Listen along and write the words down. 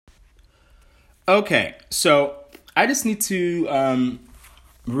Okay, so I just need to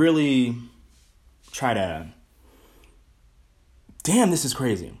really try to. Damn, this is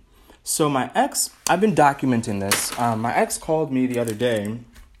crazy. So my ex, I've been documenting this. My ex called me the other day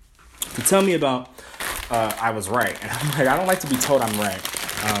to tell me about I was right, and I'm like, I don't like to be told I'm right.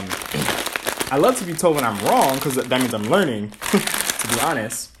 I love to be told when I'm wrong because that means I'm learning. To be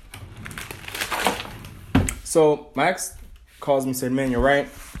honest. So my ex calls me and said, "Man, you're right.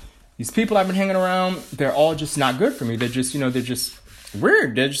 These people I've been hanging around, they're all just not good for me. They're just, they're just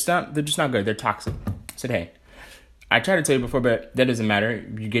weird. They're just not good. They're toxic." I said, "Hey, I tried to tell you before, but that doesn't matter.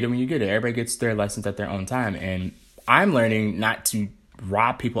 You get it when you get it. Everybody gets their lessons at their own time. And I'm learning not to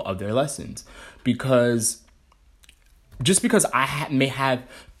rob people of their lessons because just because I may have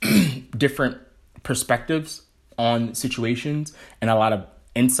different perspectives on situations and a lot of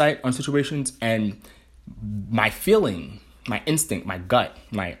insight on situations and my feeling, my instinct, my gut,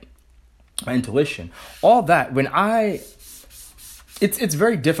 my intuition, all that, it's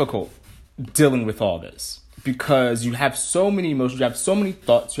very difficult dealing with all this because you have so many emotions, you have so many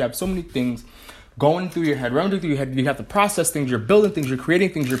thoughts, you have so many things going through your head, running through your head. You have to process things, you're building things, you're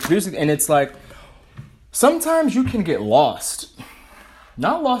creating things, you're producing, and it's like sometimes you can get lost.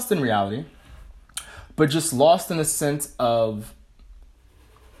 Not lost in reality, but just lost in the sense of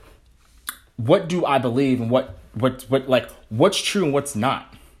what do I believe and what like what's true and what's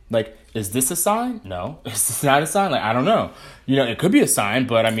not. Like, is this a sign? No. Is this not a sign? Like, I don't know. It could be a sign,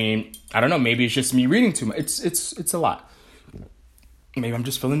 but I mean, I don't know. Maybe it's just me reading too much. It's a lot. Maybe I'm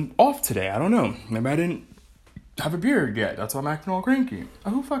just feeling off today. I don't know. Maybe I didn't have a beard yet. That's why I'm acting all cranky.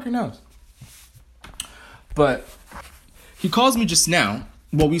 Who fucking knows? But he calls me just now.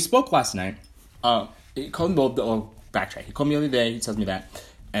 Well, we spoke last night. He called me, backtrack. He called me the other day. He tells me that.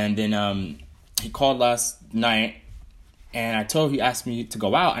 And then he called last night. And he asked me to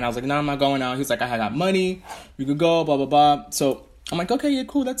go out. And I was like, no, I'm not going out. He's like, I got money. We could go, blah, blah, blah. So I'm like, okay, yeah,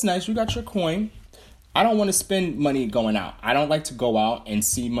 cool. That's nice. You got your coin. I don't want to spend money going out. I don't like to go out and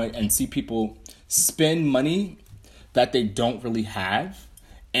see people spend money that they don't really have.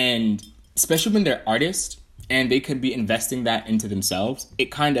 And especially when they're artists and they could be investing that into themselves,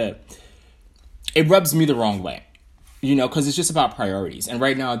 it rubs me the wrong way, because it's just about priorities. And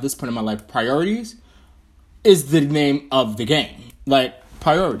right now at this point in my life, priorities is the name of the game. Like,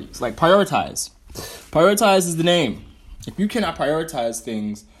 priorities. Like, prioritize. Prioritize is the name. If you cannot prioritize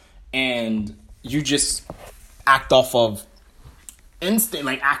things and you just act off of instinct,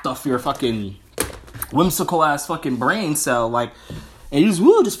 like act off your fucking whimsical ass fucking brain cell, like, and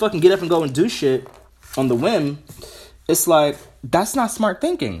you just fucking get up and go and do shit on the whim, it's like, that's not smart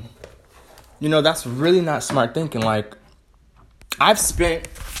thinking. That's really not smart thinking. Like, I've spent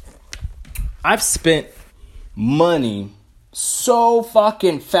money so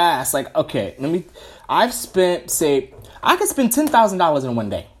fucking fast. Like, okay, I could spend $10,000 in one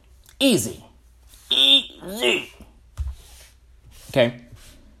day. Easy. Okay?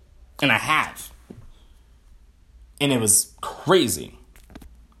 And I have. And it was crazy.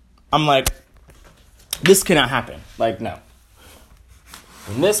 I'm like, this cannot happen. Like, no.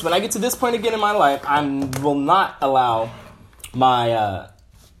 When I get to this point again in my life, I will not allow my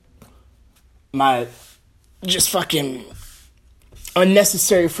just fucking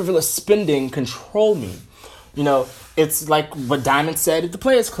unnecessary, frivolous spending control me. It's like what Diamond said at the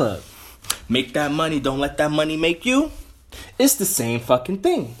Players Club. Make that money, don't let that money make you. It's the same fucking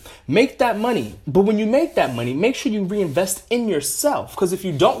thing. Make that money. But when you make that money, make sure you reinvest in yourself. Because if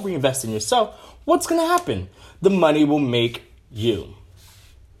you don't reinvest in yourself, what's going to happen? The money will make you.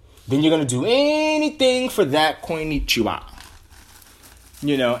 Then you're going to do anything for that koinichiwa.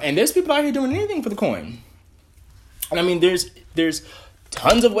 And there's people out here doing anything for the coin. And I mean, there's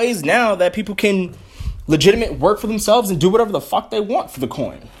tons of ways now that people can legitimate work for themselves and do whatever the fuck they want for the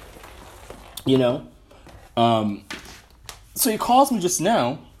coin. So he calls me just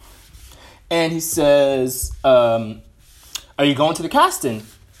now and he says, are you going to the casting?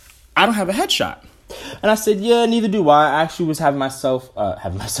 I don't have a headshot. And I said, yeah, neither do I. I actually was having a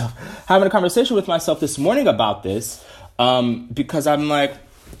conversation with myself this morning about this. Because I'm like,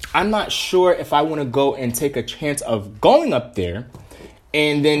 I'm not sure if I want to go and take a chance of going up there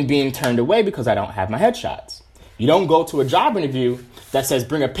and then being turned away because I don't have my headshots. You don't go to a job interview that says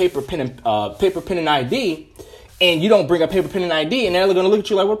bring a paper, pen, and ID, and you don't bring a paper, pen, and ID, and they're going to look at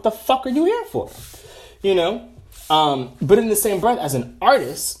you like, what the fuck are you here for? But in the same breath, as an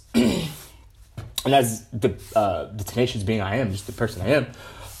artist, and as the tenacious being I am, just the person I am,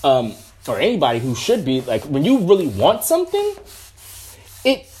 or anybody who should be, like, when you really want something,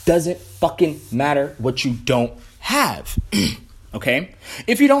 it doesn't fucking matter what you don't have. Okay?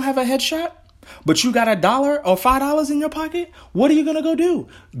 If you don't have a headshot, But you got $1 or $5 in your pocket? What are you going to go do?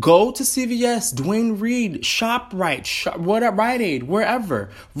 Go to CVS, Dwayne Reed, ShopRite, whatever, Rite Aid, wherever.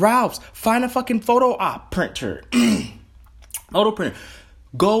 Ralph's. Find a fucking photo op printer. Photo printer.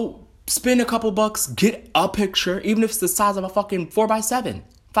 Go spend a couple bucks, get a picture, even if it's the size of a fucking 4x7.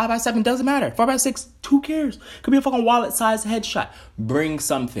 5x7 doesn't matter. 4x6, who cares? Could be a fucking wallet-sized headshot. Bring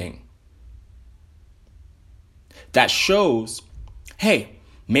something that shows, hey,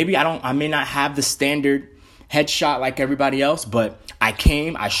 maybe I may not have the standard headshot like everybody else, but I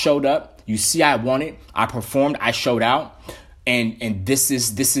came, I showed up. You see, I won it. I performed. I showed out, and this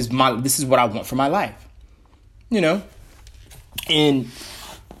is what I want for my life, And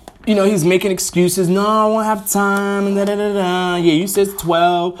he's making excuses. No, I won't have time. And Yeah, you said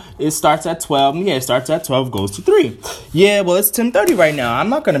 12. It starts at 12. Yeah, it starts at 12, goes to 3. Yeah, well, it's 10:30 right now. I'm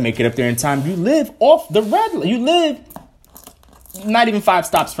not gonna make it up there in time. You live off the red line. You live not even 5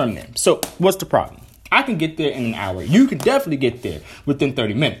 stops from them. So what's the problem? I can get there in an hour. You can definitely get there within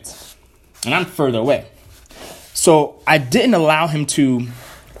 30 minutes. And I'm further away. So I didn't allow him to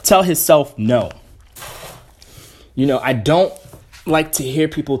tell himself no. I don't like to hear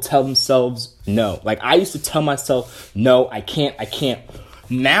people tell themselves no. Like, I used to tell myself, no, I can't.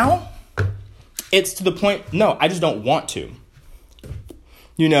 Now, it's to the point, no, I just don't want to.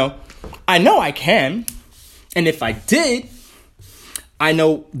 I know I can. And if I did, I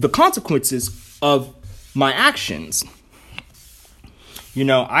know the consequences of my actions.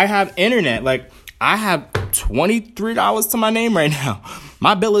 I have internet. Like, I have $23 to my name right now.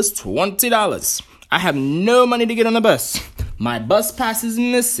 My bill is $20. I have no money to get on the bus. My bus pass is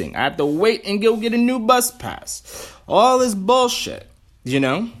missing. I have to wait and go get a new bus pass. All this bullshit,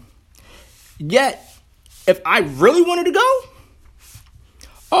 Yet, if I really wanted to go,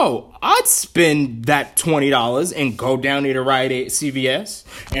 I'd spend that $20 and go down to the Rite Aid CVS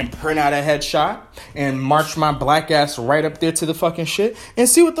and print out a headshot and march my black ass right up there to the fucking shit and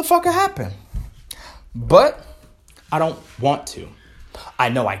see what the fuck will happen. But I don't want to. I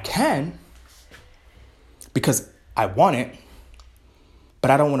know I can because I want it, but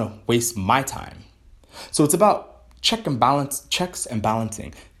I don't want to waste my time. So it's about checks and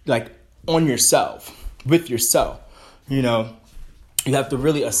balancing, like on yourself, with yourself, You have to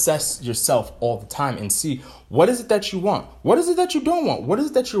really assess yourself all the time and see, what is it that you want? What is it that you don't want? What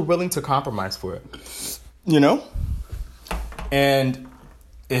is it that you're willing to compromise for? And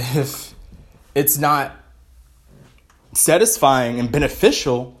if it's not satisfying and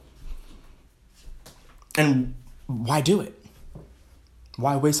beneficial, and why do it?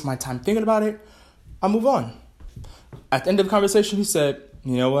 Why waste my time thinking about it? I'll move on. At the end of the conversation, he said,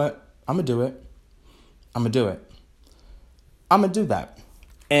 you know what? I'm going to do it. I'm going to do it. I'm going to do that.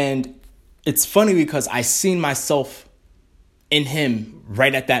 And it's funny because I seen myself in him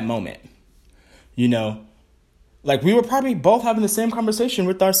right at that moment. Like, we were probably both having the same conversation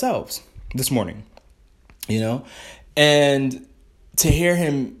with ourselves this morning, and to hear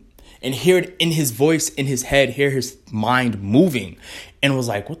him and hear it in his voice, in his head, hear his mind moving, and was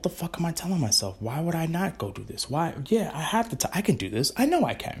like, what the fuck am I telling myself? Why would I not go do this? Why? Yeah, I have to. I can do this. I know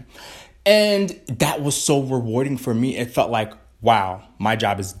I can. And that was so rewarding for me. It felt like, wow, my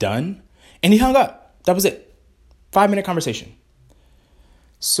job is done. And he hung up. That was it. 5-minute conversation.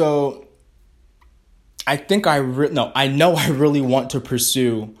 So I think I know I really want to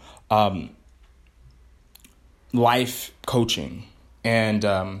pursue life coaching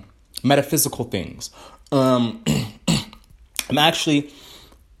and metaphysical things. I'm actually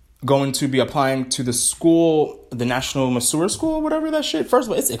going to be applying to the school, the National Masseur School, whatever that shit. First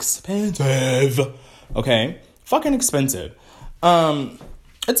of all, it's expensive. Okay? Fucking expensive.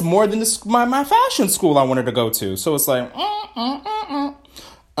 It's more than my fashion school I wanted to go to. So it's like,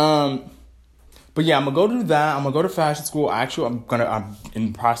 but yeah, I'm gonna go to that. I'm gonna go to fashion school. Actually, I'm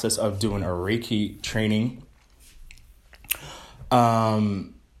in the process of doing a Reiki training.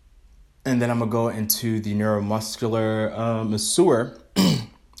 And then I'm gonna go into the neuromuscular masseur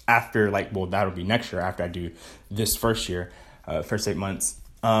after, that'll be next year after I do this first year, first 8 months.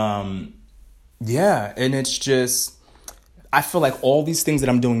 Yeah, and it's just, I feel like all these things that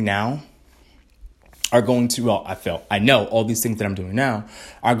I'm doing now are going to, I know all these things that I'm doing now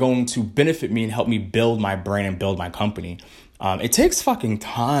are going to benefit me and help me build my brand and build my company. It takes fucking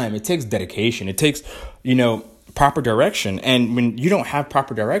time. It takes dedication. It takes, proper direction. And when you don't have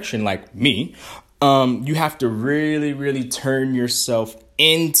proper direction, like me, you have to really, really turn yourself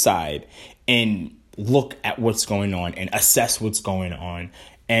inside and look at what's going on and assess what's going on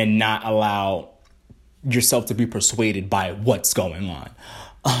and not allow yourself to be persuaded by what's going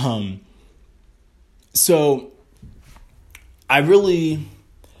on. So I really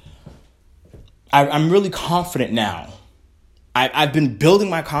I'm really confident now. I've been building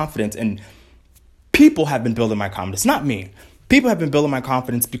my confidence, and people have been building my confidence, not me. People have been building my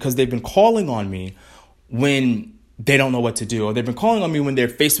confidence because they've been calling on me when they don't know what to do, or they've been calling on me when they're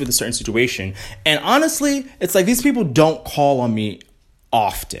faced with a certain situation. And honestly, it's like these people don't call on me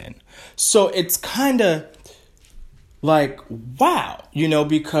often. So it's kind of like, wow,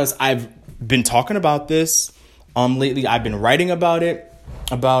 because I've been talking about this lately. I've been writing about it,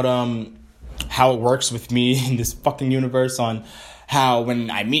 about how it works with me in this fucking universe, on how when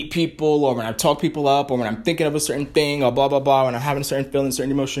I meet people, or when I talk people up, or when I'm thinking of a certain thing, or blah, blah, blah, when I'm having a certain feeling, a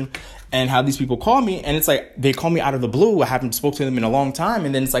certain emotion, and how these people call me. And it's like, they call me out of the blue. I haven't spoken to them in a long time.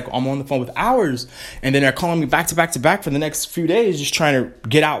 And then it's like, I'm on the phone with hours. And then they're calling me back to back to back for the next few days, just trying to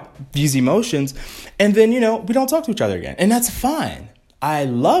get out these emotions. And then, we don't talk to each other again. And that's fine. I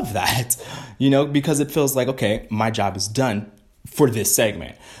love that, because it feels like, okay, my job is done for this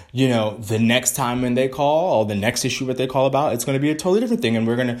segment. The next time when they call, or the next issue that they call about, it's going to be a totally different thing. And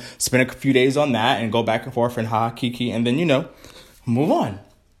we're going to spend a few days on that and go back and forth and kiki. And then, move on.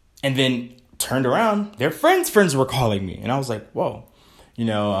 And then turned around, their friends were calling me. And I was like, whoa,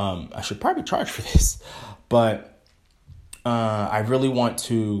 I should probably charge for this. But I really want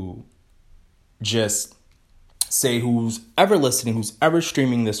to just say, who's ever listening, who's ever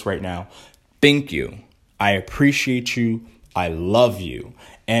streaming this right now, thank you. I appreciate you. I love you.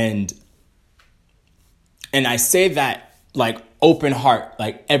 And I say that like open heart,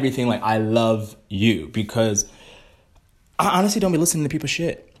 like everything, like I love you, because I honestly don't be listening to people's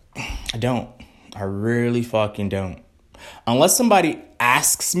shit. I don't. I really fucking don't. Unless somebody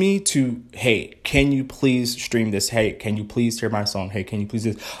asks me to, hey, can you please stream this? Hey, can you please hear my song? Hey, can you please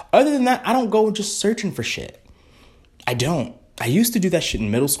do this? Other than that, I don't go just searching for shit. I don't. I used to do that shit in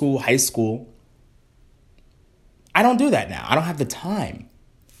middle school, high school. I don't do that now. I don't have the time.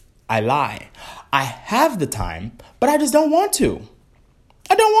 I lie. I have the time, but I just don't want to.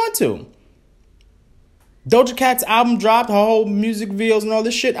 I don't want to. Doja Cat's album dropped, her whole music videos and all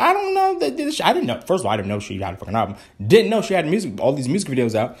this shit. I don't know. I didn't know. First of all, I didn't know she had a fucking album. Didn't know she had all these music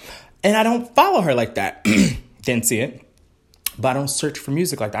videos out. And I don't follow her like that. Didn't see it. But I don't search for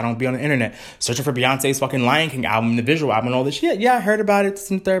music like that. I don't be on the internet searching for Beyonce's fucking Lion King album, the visual album, and all this shit. Yeah, I heard about it,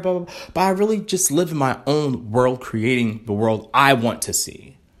 some third, blah, blah, blah. But I really just live in my own world, creating the world I want to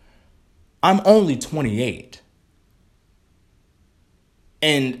see. I'm only 28.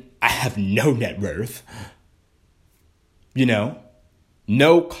 And I have no net worth.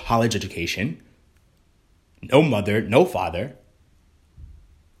 No college education. No mother, no father.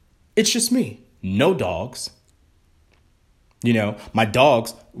 It's just me. No dogs. My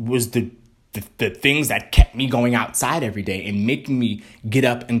dogs was the things that kept me going outside every day and making me get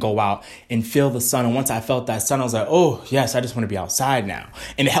up and go out and feel the sun. And once I felt that sun, I was like, oh, yes, I just want to be outside now.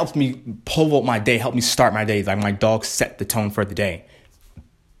 And it helped me pull up my day, helped me start my day. Like my dogs set the tone for the day.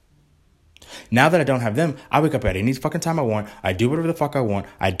 Now that I don't have them, I wake up at any fucking time I want. I do whatever the fuck I want.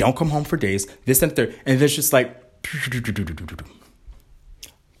 I don't come home for days. This and third. And there's just like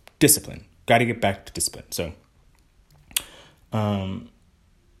discipline. Got to get back to discipline. So,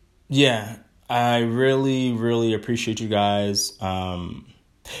 yeah, I really, really appreciate you guys. On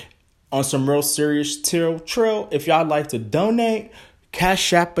some real serious trill, if y'all like to donate,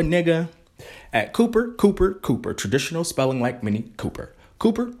 cash app a nigga at Cooper. Traditional spelling like Mini Cooper.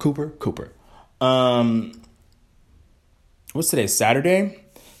 Cooper. What's today? Saturday.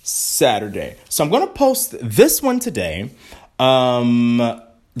 So I'm going to post this one today, the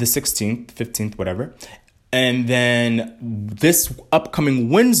 16th, 15th, whatever. And then this upcoming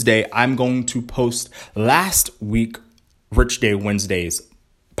Wednesday, I'm going to post last week, Rich Day Wednesday's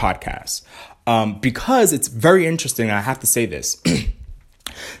podcast. Because it's very interesting. And I have to say this,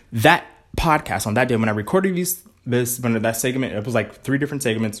 that podcast on that day, when I recorded that segment, it was like 3 different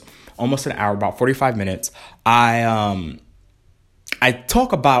segments, almost an hour, about 45 minutes. I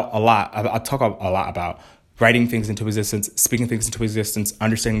talk about a lot. I talk a lot about writing things into existence, speaking things into existence,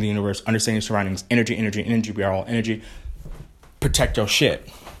 understanding the universe, understanding your surroundings, energy. We are all energy. Protect your shit.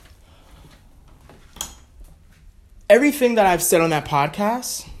 Everything that I've said on that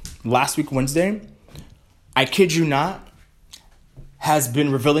podcast last week, Wednesday, I kid you not, has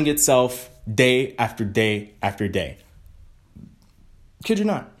been revealing itself day after day after day. Kid you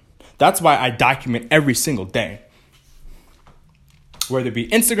not. That's why I document every single day. Whether it be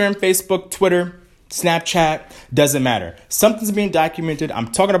Instagram, Facebook, Twitter, Snapchat, doesn't matter. Something's being documented.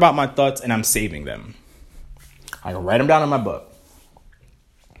 I'm talking about my thoughts and I'm saving them. I can write them down in my book.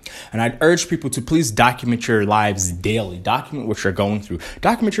 And I'd urge people to please document your lives daily. Document what you're going through.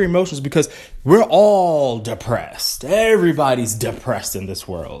 Document your emotions, because we're all depressed. Everybody's depressed in this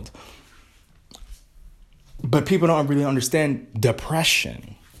world. But people don't really understand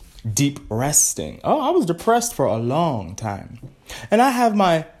depression, deep resting. Oh, I was depressed for a long time. And I have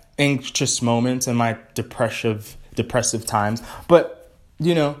my anxious moments and my depressive times. But,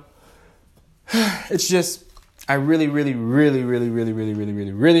 you know, it's just, I really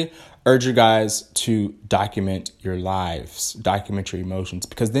urge you guys to document your lives, document your emotions,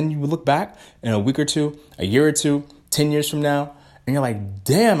 because then you look back in a week or two, a year or two, 10 years from now, and you're like,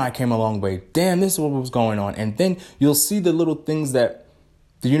 damn, I came a long way. Damn, this is what was going on. And then you'll see the little things that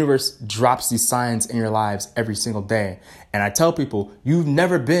the universe drops these signs in your lives every single day. And I tell people, you've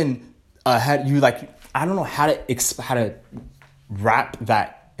never been ahead. I don't know how to wrap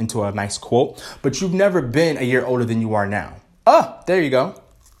that into a nice quote, but you've never been a year older than you are now. Oh, there you go.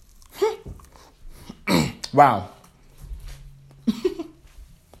 Wow.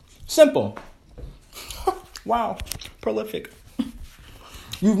 Simple. Wow. Prolific.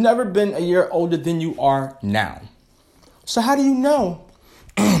 You've never been a year older than you are now. So how do you know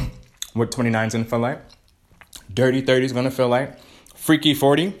what 29 is going to feel like? Dirty 30 is going to feel like? Freaky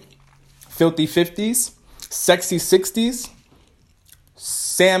 40? Filthy 50s? Sexy 60s?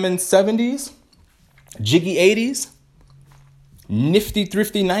 Salmon 70s? Jiggy 80s? Nifty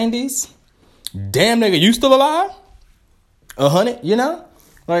thrifty 90s? Damn nigga, you still alive? 100, you know?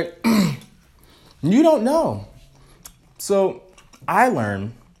 Like, you don't know. So I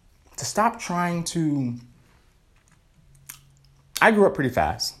learned to stop trying to... I grew up pretty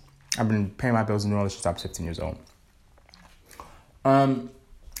fast. I've been paying my bills in New Orleans since I was 15 years old. And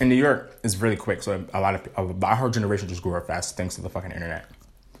New York is really quick, so a lot of our generation just grew up fast thanks to the fucking internet.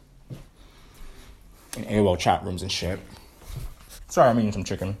 And AOL chat rooms and shit. Sorry, I'm eating some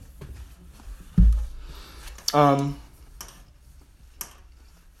chicken.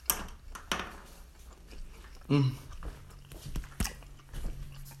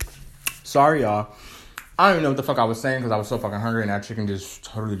 Sorry, y'all. I don't even know what the fuck I was saying because I was so fucking hungry and that chicken just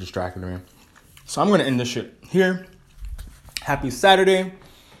totally distracted me. So I'm going to end this shit here. Happy Saturday.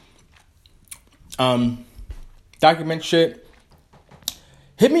 Document shit.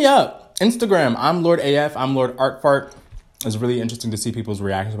 Hit me up. Instagram. I'm Lord AF. I'm Lord Art Fart. It's really interesting to see people's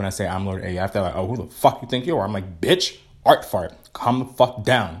reactions when I say I'm Lord AF. They're like, oh, who the fuck you think you are? I'm like, bitch, Art Fart. Calm the fuck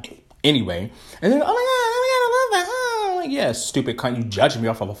down. Anyway. And then, oh my God, I love that. Oh, I'm like, yeah, stupid cunt. You judge me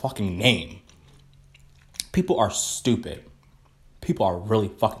off of a fucking name. People are stupid. People are really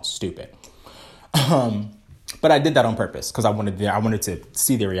fucking stupid. But I did that on purpose because I wanted to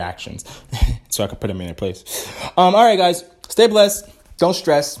see their reactions so I could put them in their place. All right, guys, stay blessed. Don't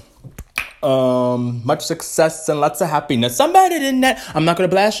stress. Much success and lots of happiness. I'm better than that. I'm not gonna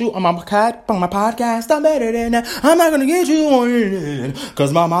blast you on my podcast. I'm better than that. I'm not gonna get you on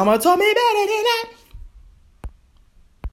because my mama told me better than that.